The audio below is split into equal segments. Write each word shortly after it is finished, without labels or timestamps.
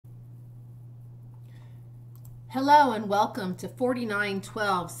Hello and welcome to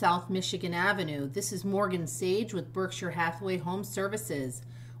 4912 South Michigan Avenue. This is Morgan Sage with Berkshire Hathaway Home Services.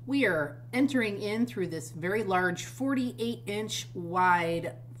 We are entering in through this very large 48-inch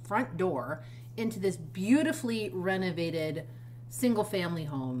wide front door into this beautifully renovated single-family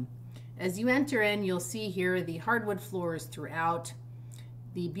home. As you enter in, you'll see here the hardwood floors throughout,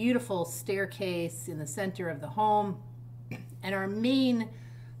 the beautiful staircase in the center of the home, and our main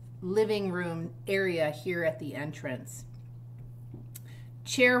living room area here at the entrance.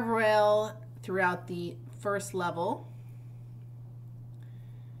 Chair rail throughout the first level.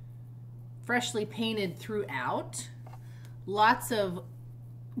 Freshly painted throughout. Lots of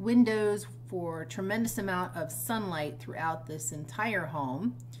windows for a tremendous amount of sunlight throughout this entire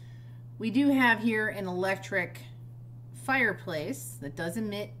home. We do have here an electric fireplace that does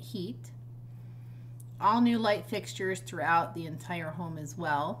emit heat. All new light fixtures throughout the entire home as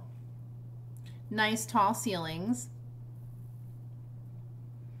well. Nice tall ceilings.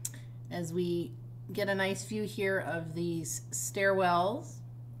 As we get a nice view here of these stairwells,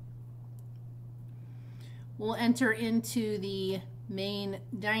 we'll enter into the main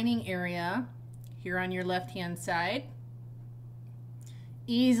dining area here on your left-hand side.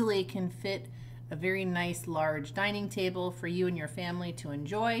 Easily can fit a very nice large dining table for you and your family to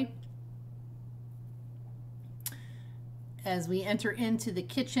enjoy. As we enter into the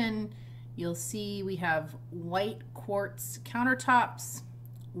kitchen, you'll see we have white quartz countertops,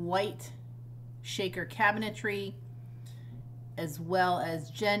 white shaker cabinetry, as well as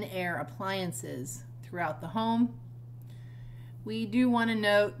Jenn Air appliances throughout the home. We do want to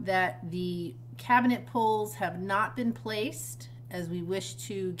note that the cabinet pulls have not been placed, as we wish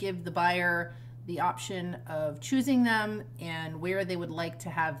to give the buyer the option of choosing them and where they would like to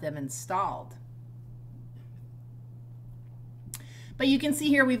have them installed. But you can see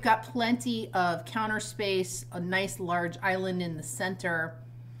here we've got plenty of counter space, a nice large island in the center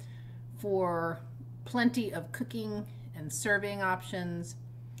for plenty of cooking and serving options.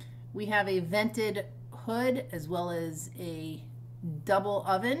 We have a vented hood as well as a double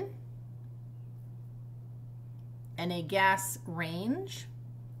oven and a gas range.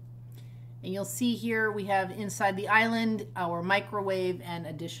 And you'll see here we have inside the island our microwave and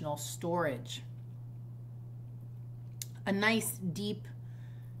additional storage. A nice deep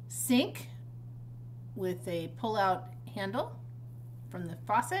sink with a pull-out handle from the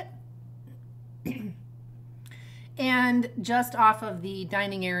faucet. And just off of the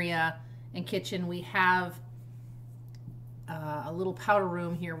dining area and kitchen, we have a little powder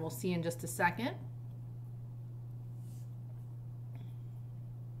room here we'll see in just a second.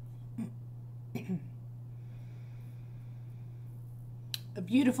 A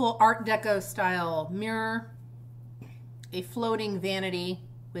beautiful Art Deco style mirror, a floating vanity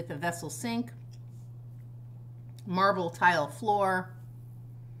with a vessel sink, marble tile floor,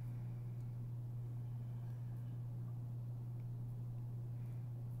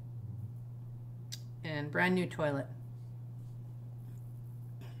 and brand new toilet.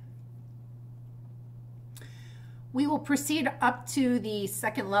 We will proceed up to the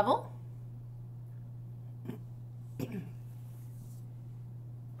second level.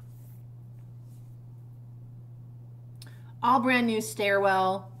 All brand new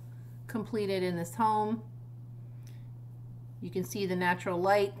stairwell completed in this home. You can see the natural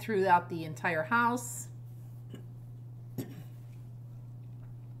light throughout the entire house.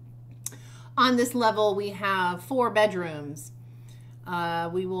 On this level we have 4 bedrooms.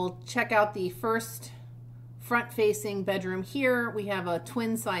 We will check out the first front-facing bedroom here. We have a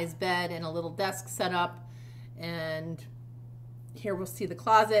twin-size bed and a little desk set up, and here we'll see the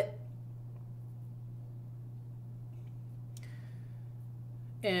closet.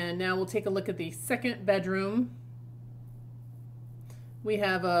 And now we'll take a look at the second bedroom. We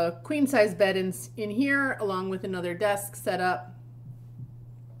have a queen-size bed in here, along with another desk set up.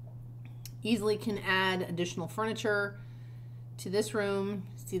 Easily can add additional furniture to this room.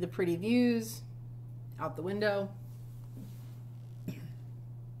 See the pretty views out the window.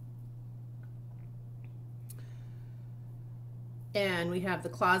 And we have the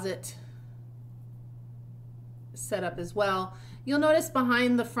closet set up as well. You'll notice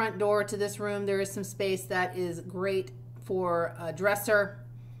behind the front door to this room there is some space that is great for a dresser.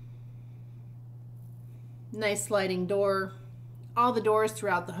 Nice sliding door. All the doors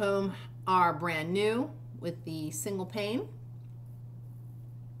throughout the home are brand new with the single pane.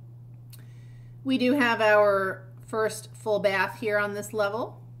 We do have our first full bath here on this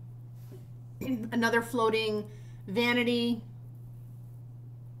level. Another floating vanity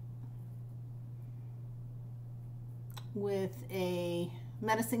with a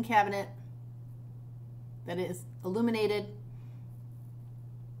medicine cabinet that is illuminated,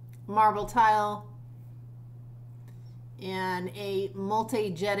 marble tile, and a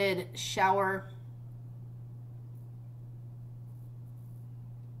multi-jetted shower.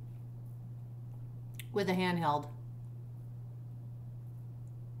 With a handheld.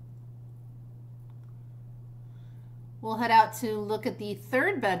 We'll head out to look at the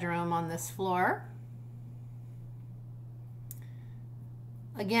third bedroom on this floor.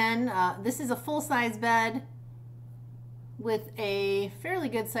 Again, this is a full-size bed with a fairly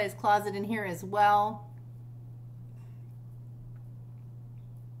good-sized closet in here as well.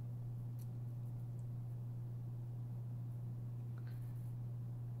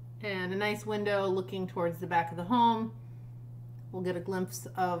 And a nice window looking towards the back of the home. We'll get a glimpse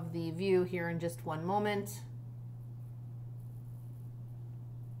of the view here in just one moment.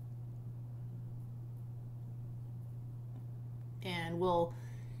 And we'll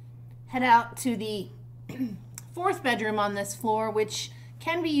head out to the fourth bedroom on this floor, which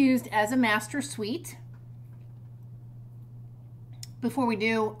can be used as a master suite. Before we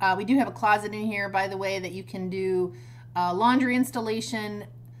do have a closet in here, by the way, that you can do laundry installation.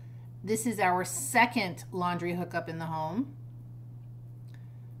 This is our second laundry hookup in the home.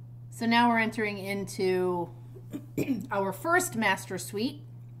 So now we're entering into our first master suite.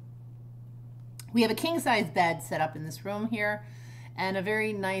 We have a king-size bed set up in this room here and a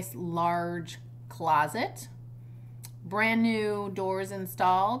very nice large closet. Brand new doors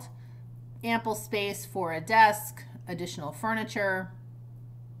installed, ample space for a desk, additional furniture,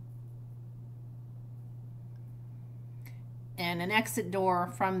 and an exit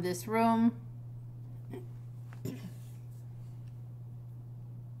door from this room.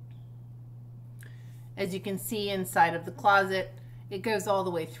 As you can see inside of the closet, it goes all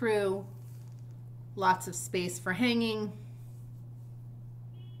the way through. Lots of space for hanging.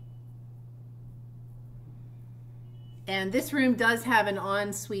 And this room does have an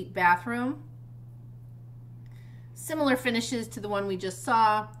ensuite bathroom. Similar finishes to the one we just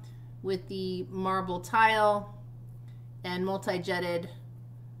saw, with the marble tile and multi-jetted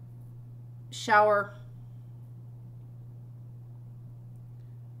shower,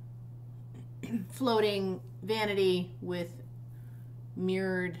 floating vanity with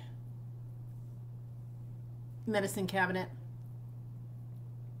mirrored medicine cabinet.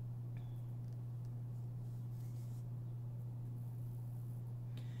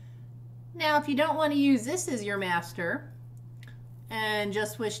 Now, if you don't want to use this as your master and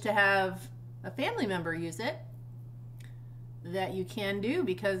just wish to have a family member use it, that you can do,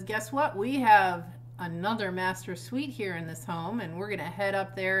 because guess what? We have another master suite here in this home, and we're going to head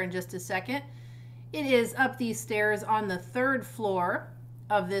up there in just a second. It is up these stairs on the third floor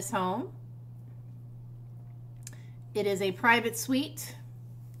of this home. It is a private suite.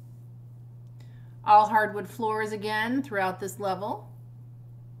 All hardwood floors again throughout this level.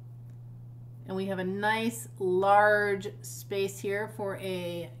 And we have a nice large space here for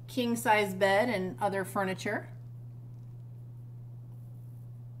a king-size bed and other furniture.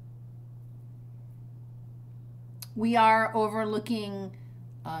 We are overlooking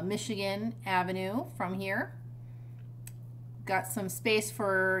Michigan Avenue from here. Got some space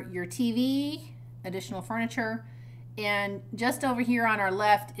for your TV, additional furniture, and just over here on our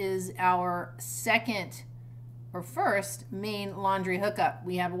left is our first main laundry hookup.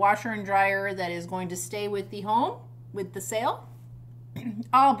 We have a washer and dryer that is going to stay with the home, with the sale.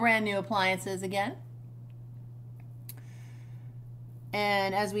 All brand new appliances again.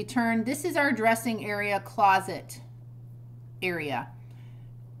 And as we turn, this is our dressing area, closet area.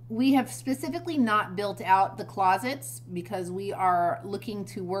 We have specifically not built out the closets because we are looking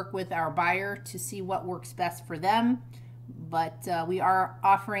to work with our buyer to see what works best for them. But we are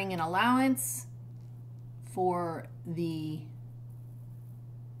offering an allowance for the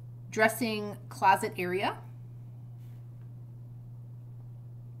dressing closet area.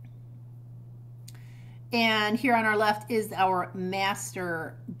 And here on our left is our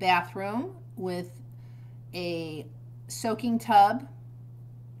master bathroom with a soaking tub,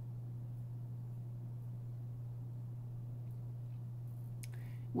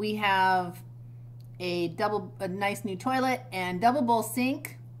 we have a nice new toilet and double bowl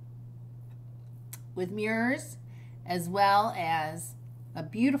sink with mirrors, as well as a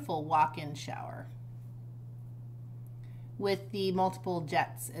beautiful walk-in shower with the multiple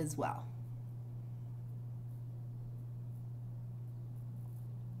jets as well.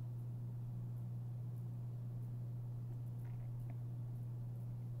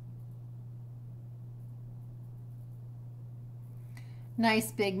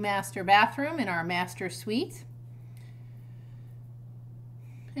 Nice big master bathroom in our master suite.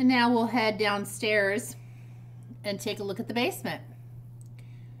 And now we'll head downstairs and take a look at the basement.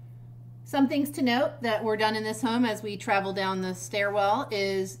 Some things to note that were done in this home as we travel down the stairwell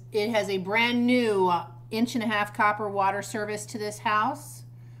is it has a brand new 1.5-inch copper water service to this house.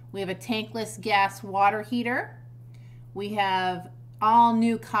 We have a tankless gas water heater. We have all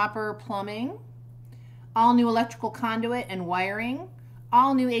new copper plumbing, all new electrical conduit and wiring,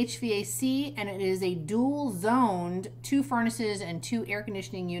 all new HVAC, and it is a dual zoned 2 furnaces and 2 air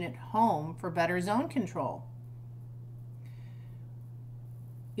conditioning unit home for better zone control.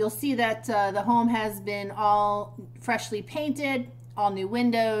 You'll see that the home has been all freshly painted, all new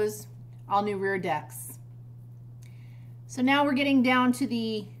windows, all new rear decks. So now we're getting down to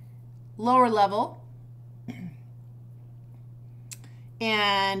the lower level.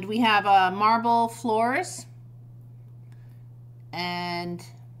 And we have marble floors and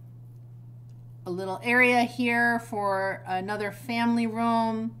a little area here for another family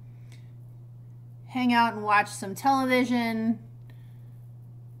room. Hang out and watch some television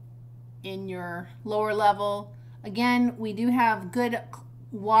in your lower level. Again, we do have good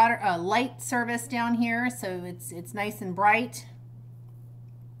water light service down here, so it's nice and bright.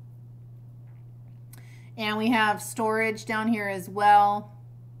 And we have storage down here as well.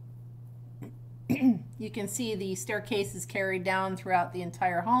 You can see the staircase is carried down throughout the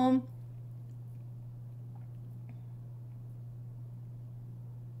entire home.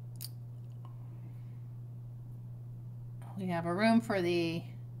 We have a room for the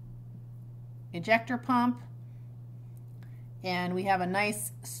ejector pump, and we have a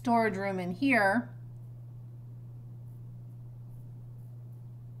nice storage room in here.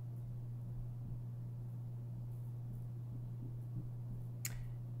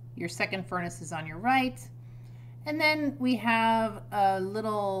 Your second furnace is on your right, and then we have a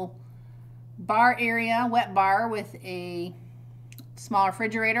little bar area, wet bar, with a small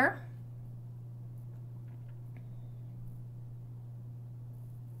refrigerator.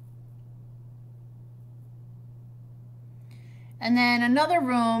 And then another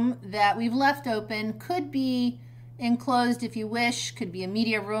room that we've left open, could be enclosed if you wish, could be a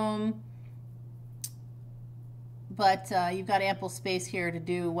media room, but you've got ample space here to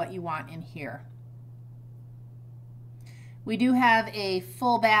do what you want in here. We do have a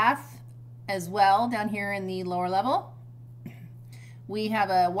full bath as well down here in the lower level. We have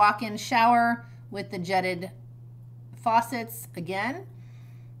a walk-in shower with the jetted faucets again,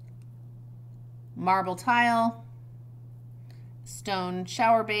 marble tile, stone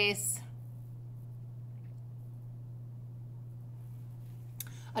shower base,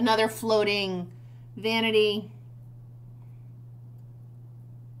 another floating vanity,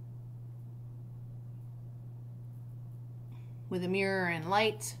 with a mirror and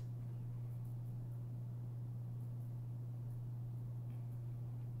light,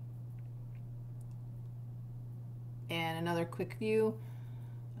 and another quick view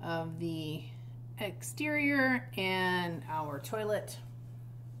of the exterior and our toilet.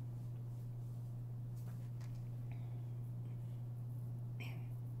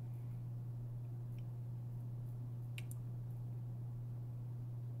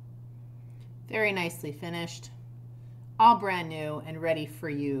 Very nicely finished, all brand new and ready for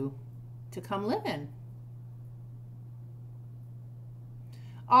you to come live in.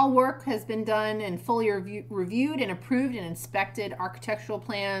 All work has been done and fully reviewed and approved and inspected. Architectural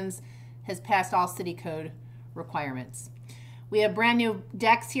plans has passed all city code requirements. We have brand new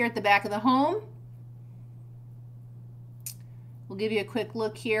decks here at the back of the home. We'll give you a quick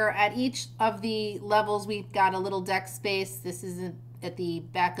look here. At each of the levels, we've got a little deck space. This is at the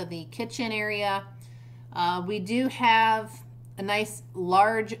back of the kitchen area. We do have a nice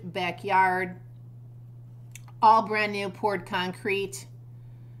large backyard, all brand new poured concrete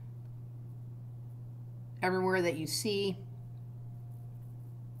everywhere that you see.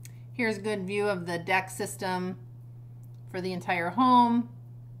 Here's a good view of the deck system for the entire home.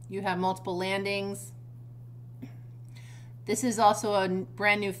 You have multiple landings. This is also a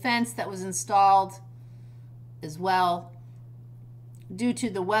brand new fence that was installed as well. Due to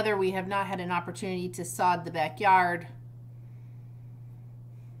the weather, we have not had an opportunity to sod the backyard.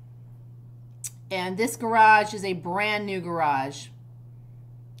 And this garage is a brand new garage.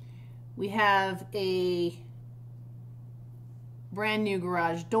 We have a brand new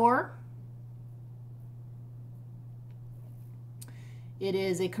garage door. It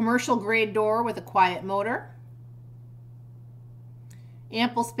is a commercial grade door with a quiet motor.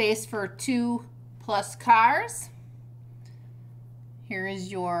 Ample space for 2+ cars. Here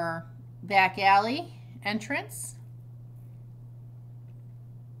is your back alley entrance.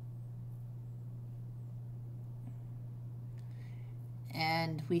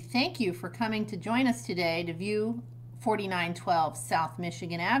 And we thank you for coming to join us today to view 4912 South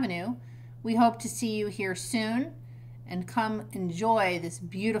Michigan Avenue. We hope to see you here soon and come enjoy this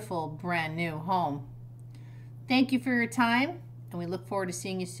beautiful brand new home. Thank you for your time, and we look forward to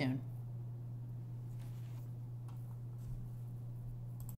seeing you soon.